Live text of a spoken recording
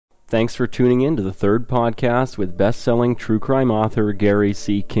Thanks for tuning in to the third podcast with best-selling true crime author Gary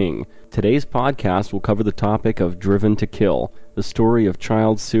C. King. Today's podcast will cover the topic of Driven to Kill, the story of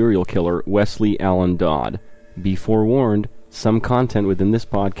child serial killer Wesley Allen Dodd. Be forewarned, some content within this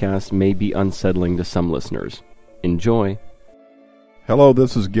podcast may be unsettling to some listeners. Enjoy. Hello,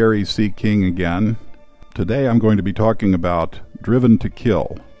 this is Gary C. King again. Today I'm going to be talking about Driven to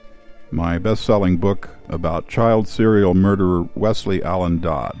Kill, my best-selling book about child serial murderer Wesley Allen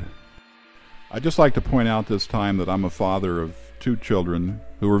Dodd. I'd just like to point out this time that I'm a father of two children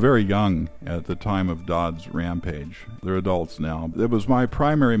who were very young at the time of Dodd's rampage. They're adults now. It was my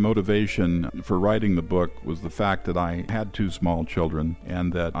primary motivation for writing the book was the fact that I had two small children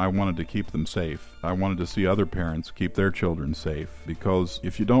and that I wanted to keep them safe. I wanted to see other parents keep their children safe, because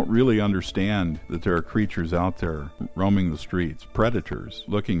if you don't really understand that there are creatures out there roaming the streets, predators,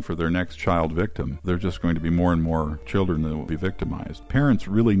 looking for their next child victim, there's just going to be more and more children that will be victimized. Parents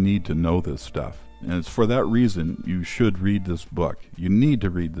really need to know this stuff. And it's for that reason you should read this book. You need to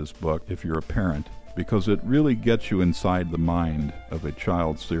read this book if you're a parent, because it really gets you inside the mind of a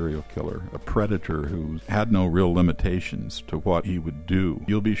child serial killer, a predator who had no real limitations to what he would do.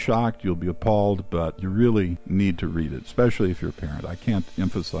 You'll be shocked, you'll be appalled, but you really need to read it, especially if you're a parent. I can't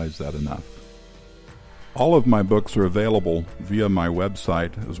emphasize that enough. All of my books are available via my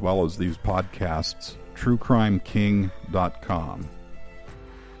website, as well as these podcasts, truecrimeking.com.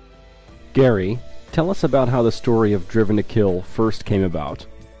 Gary, tell us about how the story of Driven to Kill first came about.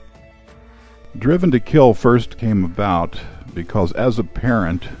 Driven to Kill first came about because as a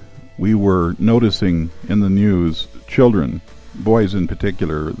parent, we were noticing in the news children, boys in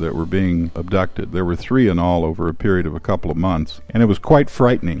particular, that were being abducted. There were 3 in all over a period of a couple of months, and it was quite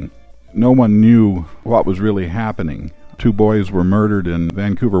frightening. No one knew what was really happening. 2 boys were murdered in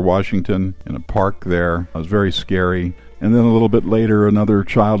Vancouver, Washington, in a park there. It was very scary. And then a little bit later, another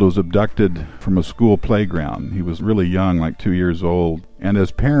child was abducted from a school playground. He was really young, like 2 years old. And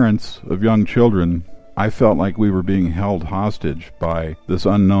as parents of young children, I felt like we were being held hostage by this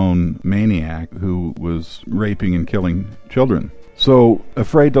unknown maniac who was raping and killing children. So,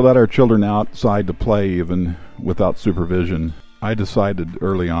 afraid to let our children outside to play even without supervision, I decided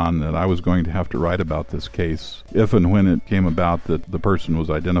early on that I was going to have to write about this case if and when it came about that the person was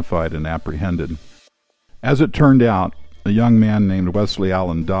identified and apprehended. As it turned out, a young man named Wesley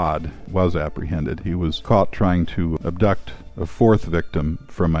Allen Dodd was apprehended. He was caught trying to abduct a 4th victim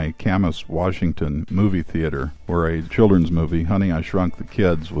from a Camas, Washington movie theater where a children's movie, Honey, I Shrunk the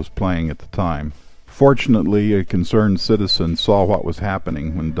Kids, was playing at the time. Fortunately, a concerned citizen saw what was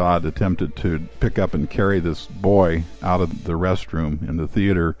happening when Dodd attempted to pick up and carry this boy out of the restroom in the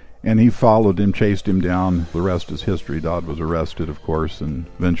theater, and he followed him, chased him down. The rest is history. Dodd was arrested, of course, and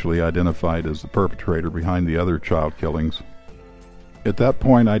eventually identified as the perpetrator behind the other child killings. At that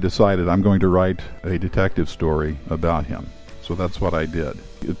point, I decided I'm going to write a detective story about him. So that's what I did.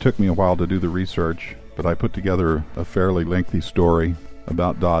 It took me a while to do the research, but I put together a fairly lengthy story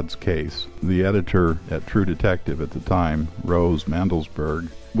about Dodd's case. The editor at True Detective at the time, Rose Mandelsberg,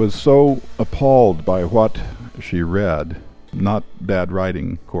 was so appalled by what she read. Not bad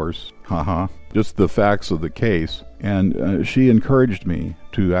writing, of course, just the facts of the case, and she encouraged me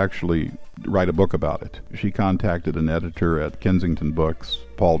to actually write a book about it. She contacted an editor at Kensington Books,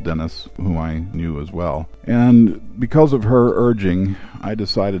 Paul Dennis, whom I knew as well, and because of her urging, I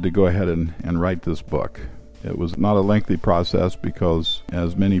decided to go ahead and write this book. It was not a lengthy process because,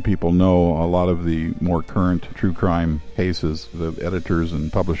 as many people know, a lot of the more current true crime cases, the editors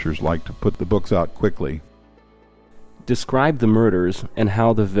and publishers like to put the books out quickly. Describe the murders and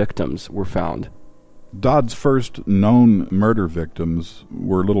how the victims were found. Dodd's first known murder victims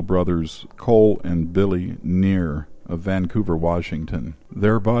were little brothers Cole and Billy Neer of Vancouver, Washington.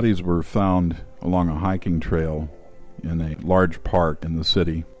 Their bodies were found along a hiking trail in a large park in the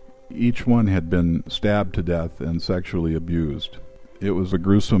city. Each one had been stabbed to death and sexually abused. It was a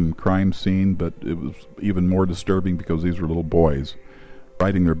gruesome crime scene, but it was even more disturbing because these were little boys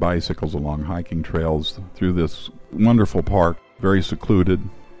riding their bicycles along hiking trails through this wonderful park, very secluded,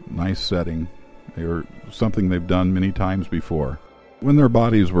 nice setting. They were something they've done many times before. When their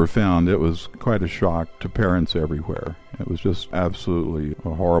bodies were found, it was quite a shock to parents everywhere. It was just absolutely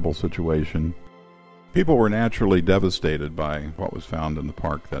a horrible situation. People were naturally devastated by what was found in the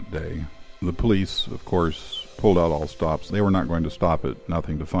park that day. The police, of course, pulled out all stops. They were not going to stop at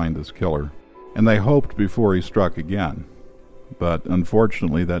nothing to find this killer. And they hoped before he struck again. But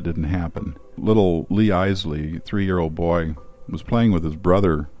unfortunately, that didn't happen. Little Lee Isley, 3-year-old boy, was playing with his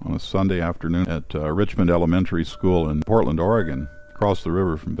brother on a Sunday afternoon at Richmond Elementary School in Portland, Oregon, across the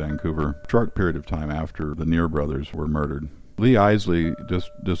river from Vancouver, a short period of time after the Neer brothers were murdered. Lee Isley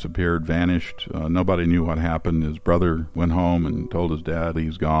just disappeared, vanished. Nobody knew what happened. His brother went home and told his dad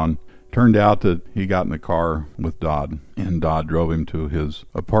he's gone. Turned out that he got in the car with Dodd, and Dodd drove him to his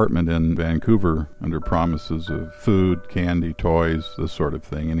apartment in Vancouver under promises of food, candy, toys, this sort of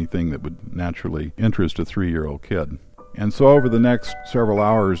thing, anything that would naturally interest a 3-year-old kid. And so over the next several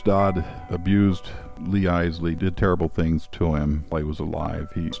hours, Dodd abused Lee Isley, did terrible things to him while he was alive.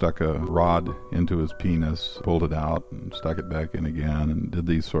 He stuck a rod into his penis, pulled it out, and stuck it back in again, and did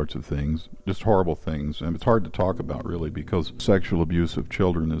these sorts of things. Just horrible things. And it's hard to talk about, really, because sexual abuse of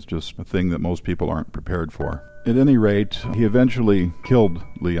children is just a thing that most people aren't prepared for. At any rate, he eventually killed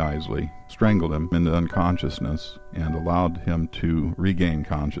Lee Isley, strangled him into unconsciousness, and allowed him to regain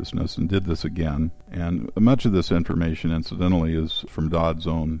consciousness, and did this again. And much of this information, incidentally, is from Dodd's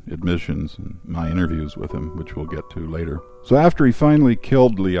own admissions and my interviews with him, which we'll get to later. So after he finally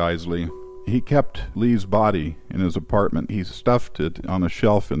killed Lee Isley, he kept Lee's body in his apartment. He stuffed it on a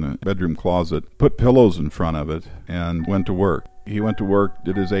shelf in the bedroom closet, put pillows in front of it, and went to work. He went to work,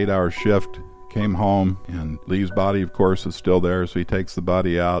 did his 8-hour shift, came home, and Lee's body, of course, is still there, so he takes the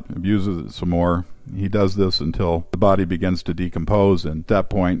body out, abuses it some more. He does this until the body begins to decompose, and at that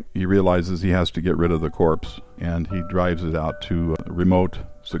point, he realizes he has to get rid of the corpse, and he drives it out to a remote,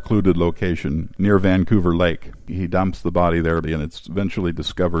 secluded location near Vancouver Lake. He dumps the body there, and it's eventually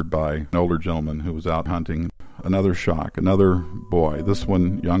discovered by an older gentleman who was out hunting. Another shock, another boy, this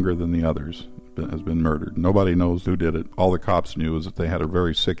one younger than the others, has been murdered. Nobody knows who did it. All the cops knew is that they had a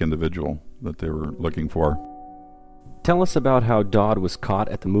very sick individual that they were looking for. Tell us about how Dodd was caught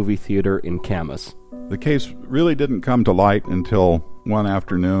at the movie theater in Camas. The case really didn't come to light until one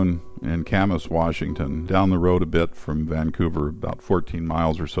afternoon in Camas, Washington, down the road a bit from Vancouver, about 14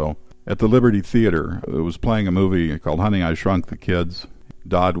 miles or so. At the Liberty Theater, it was playing a movie called Honey, I Shrunk the Kids.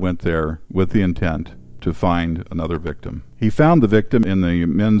 Dodd went there with the intent to find another victim. He found the victim in the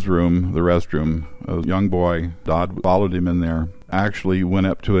men's room, the restroom, a young boy. Dodd followed him in there, actually went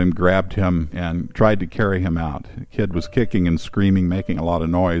up to him, grabbed him, and tried to carry him out. The kid was kicking and screaming, making a lot of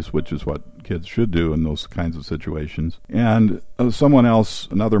noise, which is what kids should do in those kinds of situations. And someone else,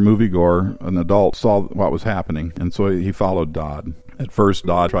 another moviegoer, an adult, saw what was happening, and so he followed Dodd. At first,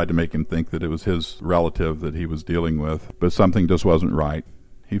 Dodd tried to make him think that it was his relative that he was dealing with, but something just wasn't right.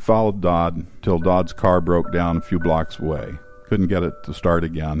 He followed Dodd till Dodd's car broke down a few blocks away. Couldn't get it to start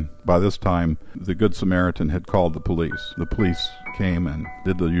again. By this time, the Good Samaritan had called the police. The police came and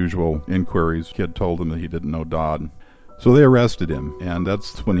did the usual inquiries. The kid told them that he didn't know Dodd. So they arrested him, and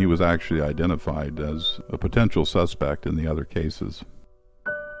that's when he was actually identified as a potential suspect in the other cases.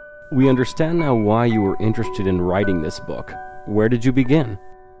 We understand now why you were interested in writing this book. Where did you begin?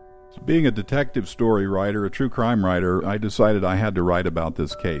 Being a detective story writer, a true crime writer, I decided I had to write about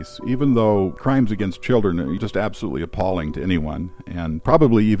this case. Even though crimes against children are just absolutely appalling to anyone, and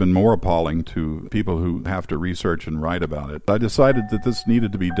probably even more appalling to people who have to research and write about it, I decided that this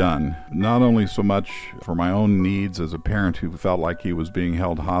needed to be done, not only so much for my own needs as a parent who felt like he was being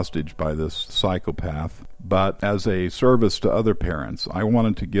held hostage by this psychopath, but as a service to other parents. I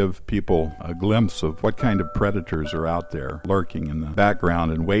wanted to give people a glimpse of what kind of predators are out there lurking in the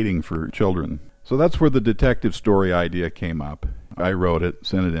background and waiting for children. So that's where the detective story idea came up. I wrote it,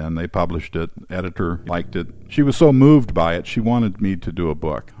 sent it in, they published it, editor liked it. She was so moved by it, she wanted me to do a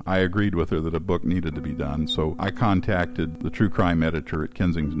book. I agreed with her that a book needed to be done, so I contacted the true crime editor at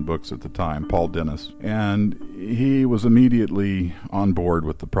Kensington Books at the time, Paul Dennis, and he was immediately on board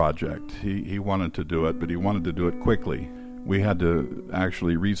with the project. He wanted to do it, but he wanted to do it quickly. We had to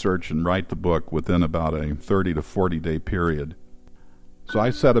actually research and write the book within about a 30 to 40 day period. So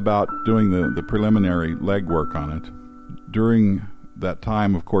I set about doing the preliminary legwork on it. During that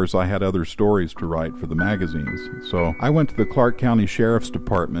time, of course, I had other stories to write for the magazines. So I went to the Clark County Sheriff's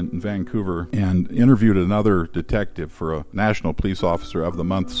Department in Vancouver and interviewed another detective for a National Police Officer of the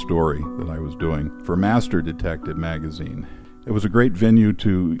Month story that I was doing for Master Detective magazine. It was a great venue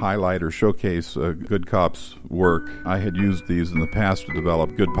to highlight or showcase good cops' work. I had used these in the past to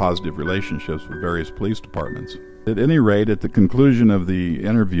develop good positive relationships with various police departments. At any rate, at the conclusion of the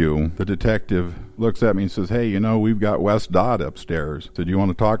interview, the detective looks at me and says, "Hey, you know, we've got Wes Dodd upstairs. So do you want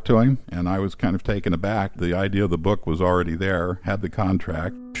to talk to him?" And I was kind of taken aback. The idea of the book was already there, had the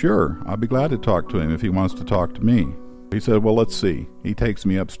contract. "Sure, I'll be glad to talk to him if he wants to talk to me." He said, "Well, let's see." He takes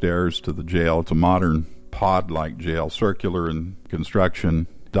me upstairs to the jail. It's a modern pod-like jail, circular in construction.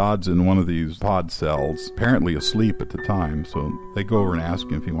 Dodd's in one of these pod cells, apparently asleep at the time, so they go over and ask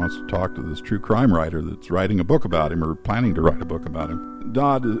him if he wants to talk to this true crime writer that's writing a book about him or planning to write a book about him.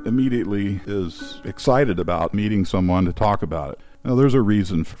 Dodd immediately is excited about meeting someone to talk about it. Now, there's a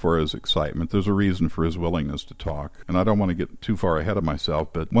reason for his excitement. There's a reason for his willingness to talk. And I don't want to get too far ahead of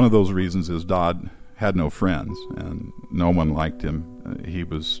myself, but one of those reasons is Dodd had no friends, and no one liked him. He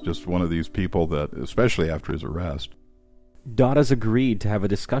was just one of these people that, especially after his arrest. Dodd has agreed to have a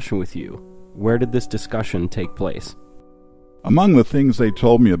discussion with you. Where did this discussion take place? Among the things they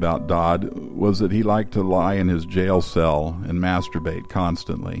told me about Dodd was that he liked to lie in his jail cell and masturbate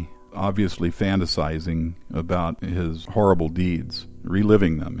constantly, obviously fantasizing about his horrible deeds,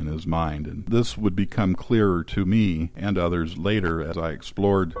 reliving them in his mind. And this would become clearer to me and others later as I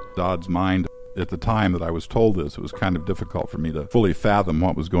explored Dodd's mind. At the time that I was told this, it was kind of difficult for me to fully fathom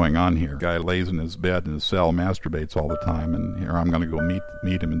what was going on here. The guy lays in his bed in his cell, masturbates all the time, and here I'm going to go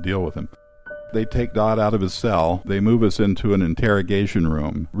meet him and deal with him. They take Dodd out of his cell. They move us into an interrogation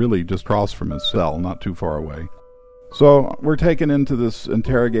room, really just across from his cell, not too far away. So we're taken into this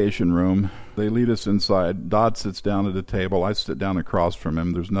interrogation room. They lead us inside. Dodd sits down at a table. I sit down across from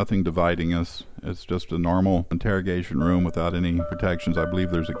him. There's nothing dividing us. It's just a normal interrogation room without any protections. I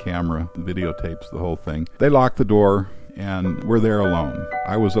believe there's a camera that videotapes the whole thing. They lock the door, and we're there alone.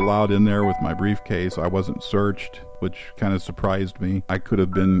 I was allowed in there with my briefcase. I wasn't searched, which kind of surprised me. I could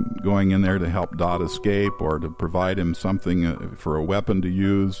have been going in there to help Dodd escape or to provide him something for a weapon to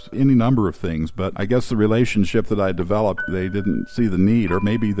use, any number of things. But I guess the relationship that I developed, they didn't see the need, or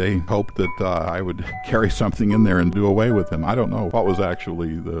maybe they hoped that I would carry something in there and do away with him. I don't know what was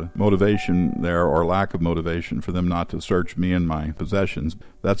actually the motivation there, or lack of motivation, for them not to search me and my possessions.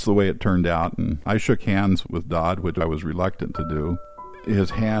 That's the way it turned out, and I shook hands with Dodd, which I was reluctant to do.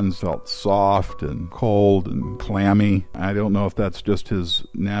 His hands felt soft and cold and clammy. I don't know if that's just his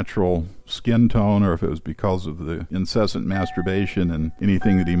natural skin tone or if it was because of the incessant masturbation and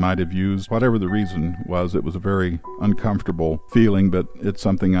anything that he might have used. Whatever the reason was, it was a very uncomfortable feeling, but it's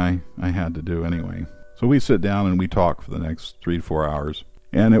something I had to do anyway. So we sit down and we talk for the next 3 to 4 hours,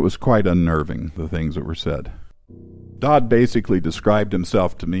 and it was quite unnerving, the things that were said. Dodd basically described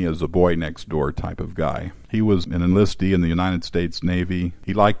himself to me as a boy next door type of guy. He was an enlistee in the United States Navy.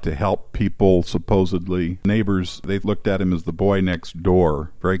 He liked to help people, supposedly. Neighbors, they looked at him as the boy next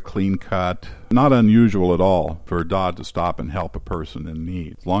door. Very clean cut. Not unusual at all for Dodd to stop and help a person in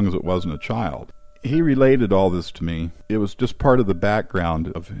need, as long as it wasn't a child. He related all this to me. It was just part of the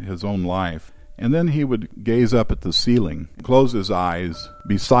background of his own life. And then he would gaze up at the ceiling, close his eyes,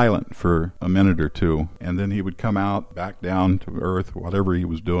 be silent for a minute or two, and then he would come out, back down to earth, whatever he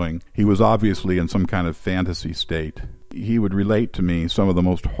was doing. He was obviously in some kind of fantasy state. He would relate to me some of the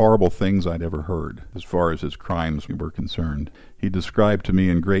most horrible things I'd ever heard as far as his crimes were concerned. He described to me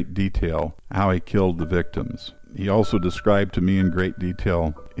in great detail how he killed the victims. He also described to me in great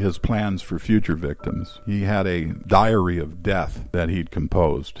detail his plans for future victims. He had a diary of death that he'd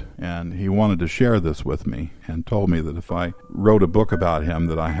composed, and he wanted to share this with me and told me that if I wrote a book about him,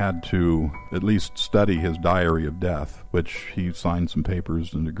 that I had to at least study his diary of death, which he signed some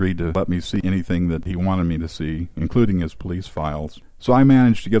papers and agreed to let me see anything that he wanted me to see, including his police files. So I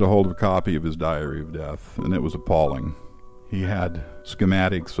managed to get a hold of a copy of his diary of death, and it was appalling. He had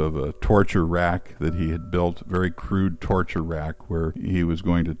schematics of a torture rack that he had built, a very crude torture rack where he was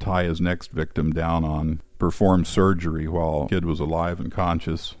going to tie his next victim down on, perform surgery while the kid was alive and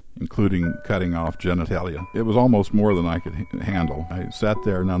conscious, including cutting off genitalia. It was almost more than I could handle. I sat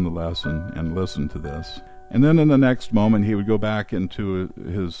there nonetheless and listened to this. And then in the next moment, he would go back into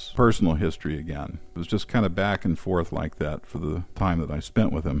his personal history again. It was just kind of back and forth like that for the time that I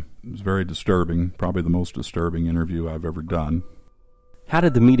spent with him. It was very disturbing, probably the most disturbing interview I've ever done. How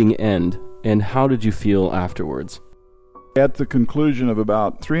did the meeting end, and how did you feel afterwards? At the conclusion of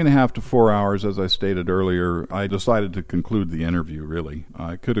about 3.5 to 4 hours, as I stated earlier, I decided to conclude the interview, really.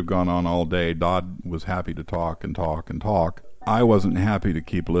 I could have gone on all day. Dodd was happy to talk and talk and talk. I wasn't happy to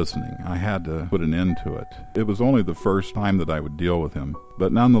keep listening. I had to put an end to it. It was only the first time that I would deal with him.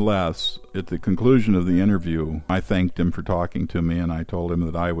 But nonetheless, at the conclusion of the interview, I thanked him for talking to me, and I told him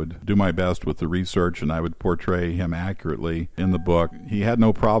that I would do my best with the research and I would portray him accurately in the book. He had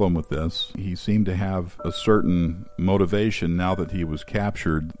no problem with this. He seemed to have a certain motivation now that he was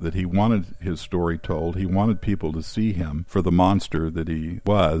captured, that he wanted his story told. He wanted people to see him for the monster that he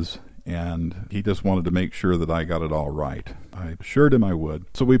was. And he just wanted to make sure that I got it all right. I assured him I would.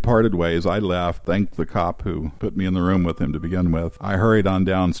 So we parted ways. I left, thanked the cop who put me in the room with him to begin with. I hurried on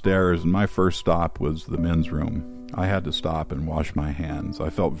downstairs, and my first stop was the men's room. I had to stop and wash my hands.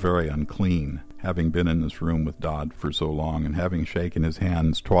 I felt very unclean, having been in this room with Dodd for so long and having shaken his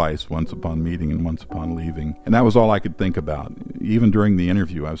hands twice, once upon meeting and once upon leaving. And that was all I could think about. Even during the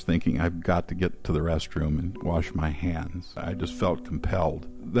interview, I was thinking, I've got to get to the restroom and wash my hands. I just felt compelled.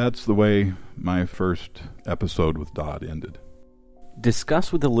 That's the way my first episode with Dodd ended.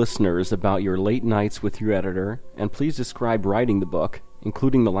 Discuss with the listeners about your late nights with your editor, and please describe writing the book,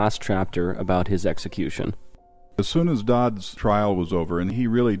 including the last chapter about his execution. As soon as Dodd's trial was over, and he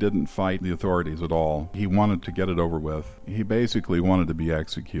really didn't fight the authorities at all, he wanted to get it over with. He basically wanted to be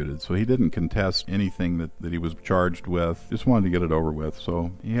executed, so he didn't contest anything that he was charged with, just wanted to get it over with.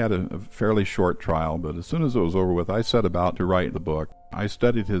 So he had a fairly short trial, but as soon as it was over with, I set about to write the book. I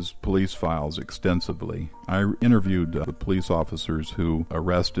studied his police files extensively. I interviewed the police officers who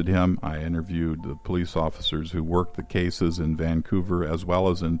arrested him. I interviewed the police officers who worked the cases in Vancouver as well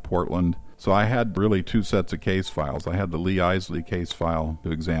as in Portland. So I had really two sets of case files. I had the Lee Isley case file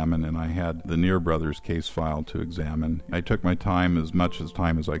to examine, and I had the Neer Brothers case file to examine. I took my time, as much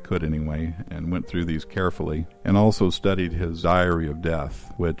time as I could anyway, and went through these carefully, and also studied his diary of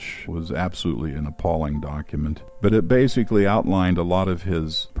death, which was absolutely an appalling document. But it basically outlined a lot of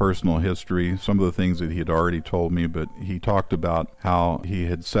his personal history, some of the things that he had already told me, but he talked about how he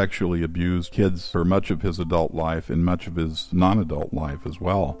had sexually abused kids for much of his adult life and much of his non-adult life as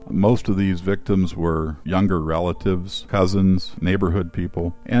well. Most of these victims were younger relatives, cousins, neighborhood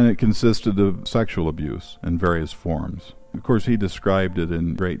people, and it consisted of sexual abuse in various forms. Of course, he described it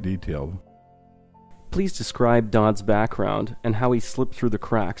in great detail. Please describe Dodd's background and how he slipped through the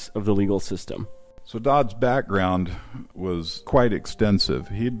cracks of the legal system. So Dodd's background was quite extensive.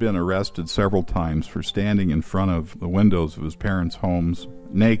 He'd been arrested several times for standing in front of the windows of his parents' homes,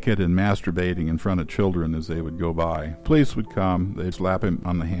 naked and masturbating in front of children as they would go by. Police would come, they'd slap him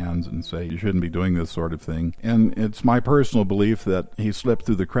on the hands and say, "You shouldn't be doing this sort of thing." And it's my personal belief that he slipped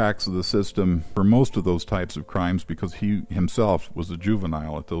through the cracks of the system for most of those types of crimes because he himself was a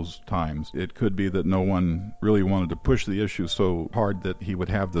juvenile at those times. It could be that no one really wanted to push the issue so hard that he would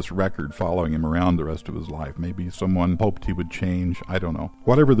have this record following him around the rest of his life. Maybe someone hoped he would change. I don't know.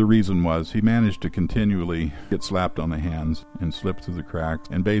 Whatever the reason was, he managed to continually get slapped on the hands and slip through the cracks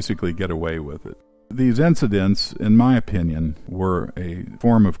and basically get away with it. These incidents, in my opinion, were a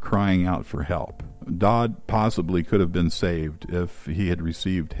form of crying out for help. Dodd possibly could have been saved if he had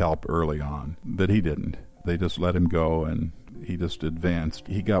received help early on, but he didn't. They just let him go, and he just advanced.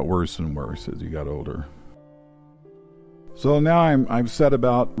 He got worse and worse as he got older. So now I've set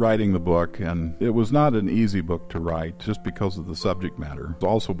about writing the book, and it was not an easy book to write just because of the subject matter. It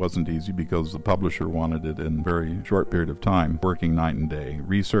also wasn't easy because the publisher wanted it in a very short period of time, working night and day,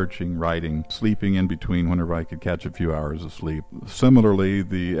 researching, writing, sleeping in between whenever I could catch a few hours of sleep. Similarly,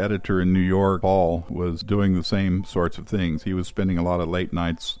 the editor in New York, Paul, was doing the same sorts of things. He was spending a lot of late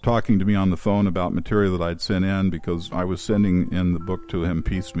nights talking to me on the phone about material that I'd sent in because I was sending in the book to him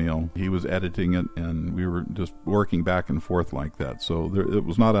piecemeal. He was editing it, and we were just working back and forth like that. So it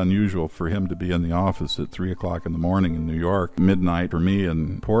was not unusual for him to be in the office at 3 o'clock in the morning in New York, midnight for me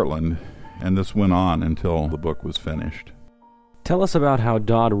in Portland, and this went on until the book was finished. Tell us about how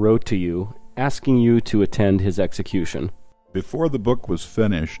Dodd wrote to you, asking you to attend his execution. Before the book was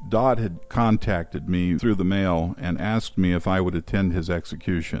finished, Dodd had contacted me through the mail and asked me if I would attend his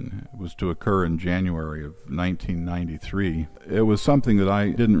execution. It was to occur in January of 1993. It was something that I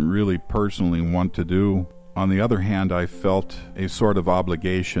didn't really personally want to do. On the other hand, I felt a sort of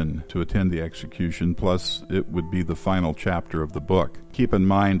obligation to attend the execution, plus it would be the final chapter of the book. Keep in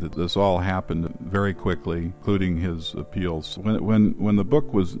mind that this all happened very quickly, including his appeals. When the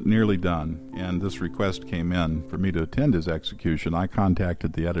book was nearly done and this request came in for me to attend his execution, I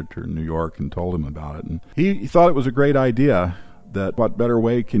contacted the editor in New York and told him about it. And he thought it was a great idea. That what better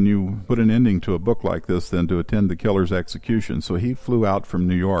way can you put an ending to a book like this than to attend the killer's execution? So he flew out from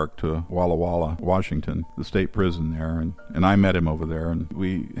New York to Walla Walla, Washington, the state prison there, and I met him over there, and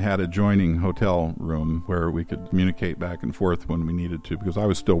we had a adjoining hotel room where we could communicate back and forth when we needed to, because I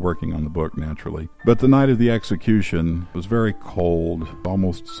was still working on the book, naturally. But the night of the execution was very cold,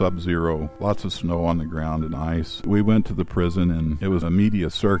 almost sub-zero, lots of snow on the ground and ice. We went to the prison, and it was a media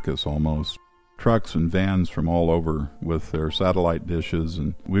circus almost. Trucks and vans from all over with their satellite dishes,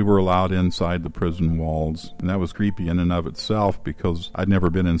 and we were allowed inside the prison walls, and that was creepy in and of itself because I'd never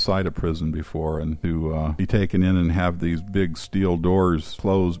been inside a prison before, and to be taken in and have these big steel doors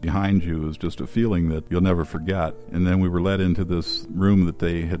closed behind you is just a feeling that you'll never forget. And then we were led into this room that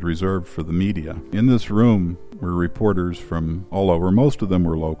they had reserved for the media. In this room were reporters from all over. Most of them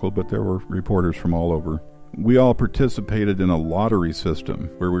were local, but there were reporters from all over. We all participated in a lottery system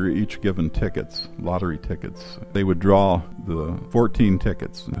where we were each given tickets, lottery tickets. They would draw the 14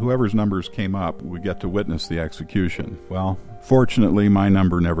 tickets. Whoever's numbers came up would get to witness the execution. Well, fortunately, my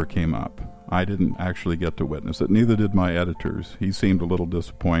number never came up. I didn't actually get to witness it. Neither did my editors. He seemed a little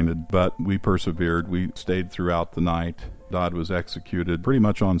disappointed, but we persevered. We stayed throughout the night. Dodd was executed pretty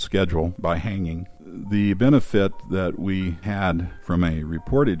much on schedule by hanging. The benefit that we had from a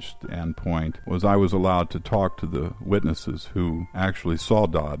reportage standpoint was I was allowed to talk to the witnesses who actually saw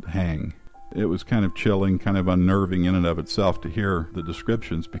Dodd hang. It was kind of chilling, kind of unnerving in and of itself to hear the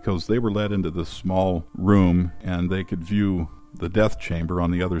descriptions, because they were led into this small room and they could view the death chamber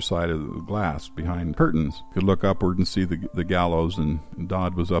on the other side of the glass behind curtains. Could look upward and see the gallows, and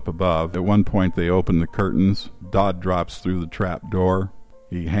Dodd was up above. At one point they opened the curtains. Dodd drops through the trap door.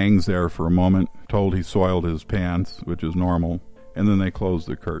 He hangs there for a moment, told he soiled his pants, which is normal, and then they closed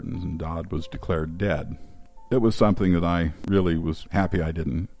the curtains and Dodd was declared dead. It was something that I really was happy I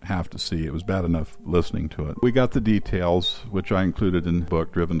didn't have to see. It was bad enough listening to it. We got the details, which I included in the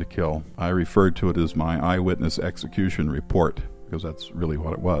book, Driven to Kill. I referred to it as my eyewitness execution report, because that's really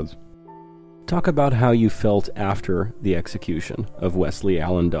what it was. Talk about how you felt after the execution of Wesley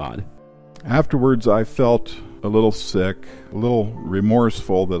Allen Dodd. Afterwards, I felt a little sick, a little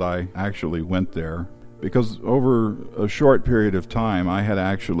remorseful that I actually went there, because over a short period of time, I had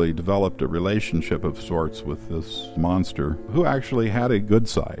actually developed a relationship of sorts with this monster who actually had a good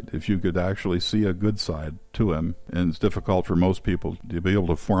side, if you could actually see a good side to him. And it's difficult for most people to be able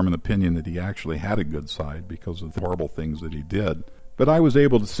to form an opinion that he actually had a good side because of the horrible things that he did. But I was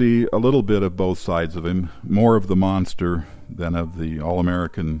able to see a little bit of both sides of him, more of the monster than of the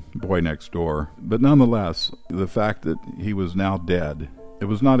all-American boy next door. But nonetheless, the fact that he was now dead, it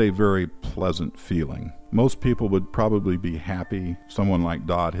was not a very pleasant feeling. Most people would probably be happy someone like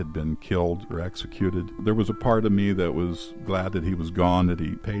Dodd had been killed or executed. There was a part of me that was glad that he was gone, that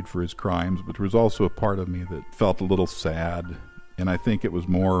he paid for his crimes, but there was also a part of me that felt a little sad. And I think it was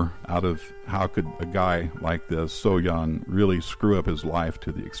more out of how could a guy like this, so young, really screw up his life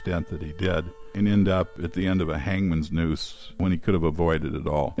to the extent that he did and end up at the end of a hangman's noose when he could have avoided it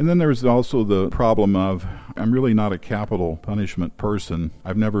all. And then there's also the problem of, I'm really not a capital punishment person.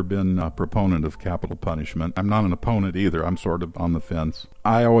 I've never been a proponent of capital punishment. I'm not an opponent either. I'm sort of on the fence.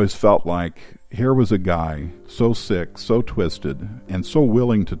 I always felt like here was a guy so sick, so twisted, and so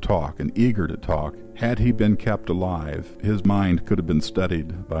willing to talk and eager to talk. Had he been kept alive, his mind could have been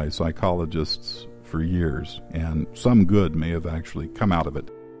studied by psychologists for years, and some good may have actually come out of it.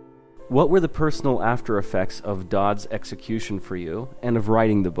 What were the personal after effects of Dodd's execution for you and of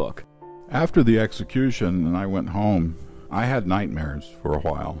writing the book? After the execution and I went home, I had nightmares for a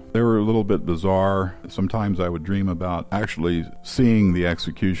while. They were a little bit bizarre. Sometimes I would dream about actually seeing the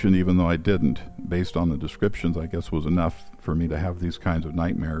execution, even though I didn't. Based on the descriptions, I guess was enough for me to have these kinds of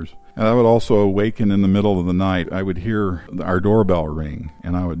nightmares. And I would also awaken in the middle of the night. I would hear our doorbell ring,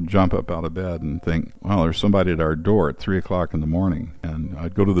 and I would jump up out of bed and think, well, there's somebody at our door at 3 o'clock in the morning. And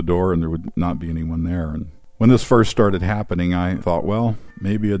I'd go to the door, and there would not be anyone there. And when this first started happening, I thought, well,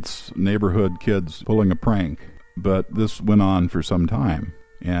 maybe it's neighborhood kids pulling a prank. But this went on for some time,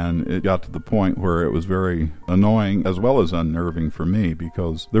 and it got to the point where it was very annoying as well as unnerving for me,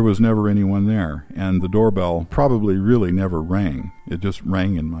 because there was never anyone there, and the doorbell probably really never rang. It just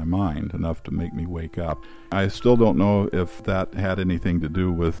rang in my mind enough to make me wake up. I still don't know if that had anything to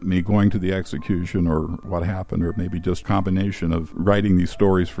do with me going to the execution or what happened, or maybe just a combination of writing these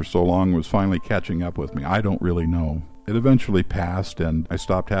stories for so long was finally catching up with me. I don't really know. It eventually passed, and I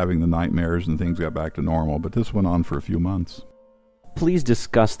stopped having the nightmares and things got back to normal, but this went on for a few months. Please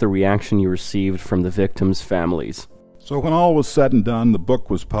discuss the reaction you received from the victims' families. So when all was said and done, the book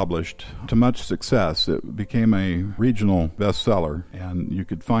was published to much success. It became a regional bestseller, and you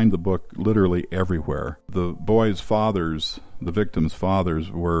could find the book literally everywhere. The boys' fathers, the victims' fathers,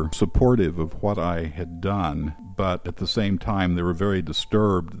 were supportive of what I had done, but at the same time they were very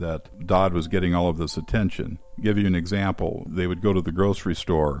disturbed that Dodd was getting all of this attention. Give you an example, they would go to the grocery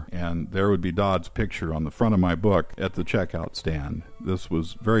store and there would be Dodd's picture on the front of my book at the checkout stand. This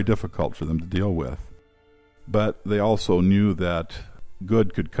was very difficult for them to deal with. But they also knew that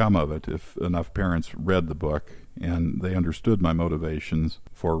good could come of it if enough parents read the book, and they understood my motivations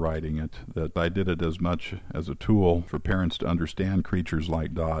for writing it, that I did it as much as a tool for parents to understand creatures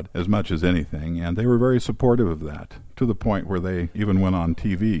like Dodd as much as anything, and they were very supportive of that, to the point where they even went on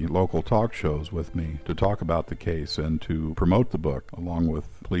TV, local talk shows with me to talk about the case and to promote the book, along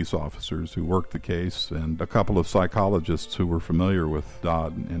with police officers who worked the case and a couple of psychologists who were familiar with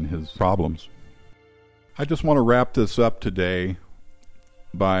Dodd and his problems. I just want to wrap this up today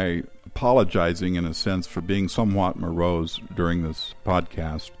by apologizing, in a sense, for being somewhat morose during this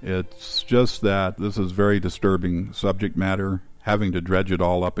podcast. It's just that this is very disturbing subject matter. Having to dredge it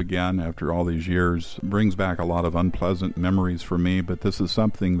all up again after all these years brings back a lot of unpleasant memories for me, but this is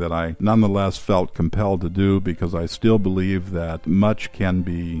something that I nonetheless felt compelled to do because I still believe that much can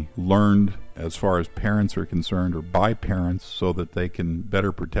be learned as far as parents are concerned, or by parents, so that they can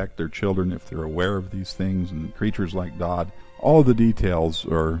better protect their children if they're aware of these things and creatures like Dodd. All of the details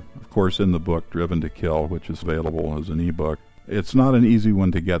are, of course, in the book Driven to Kill, which is available as an ebook. It's not an easy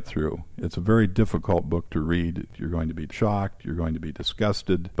one to get through. It's a very difficult book to read. You're going to be shocked, you're going to be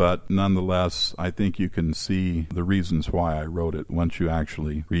disgusted, but nonetheless, I think you can see the reasons why I wrote it once you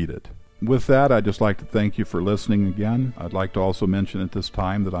actually read it. With that, I'd just like to thank you for listening again. I'd like to also mention at this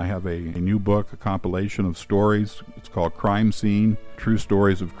time that I have a new book, a compilation of stories. It's called Crime Scene, True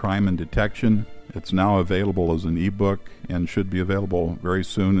Stories of Crime and Detection. It's now available as an ebook and should be available very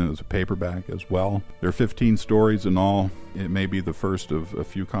soon as a paperback as well. There are 15 stories in all. It may be the first of a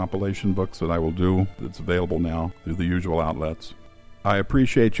few compilation books that I will do that's available now through the usual outlets. I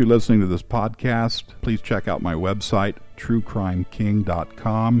appreciate you listening to this podcast. Please check out my website,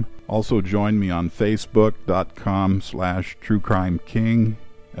 truecrimeking.com. Also join me on facebook.com/truecrimeking,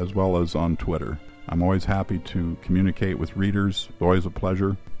 as well as on Twitter. I'm always happy to communicate with readers. It's always a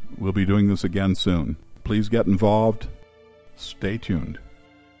pleasure. We'll be doing this again soon. Please get involved. Stay tuned.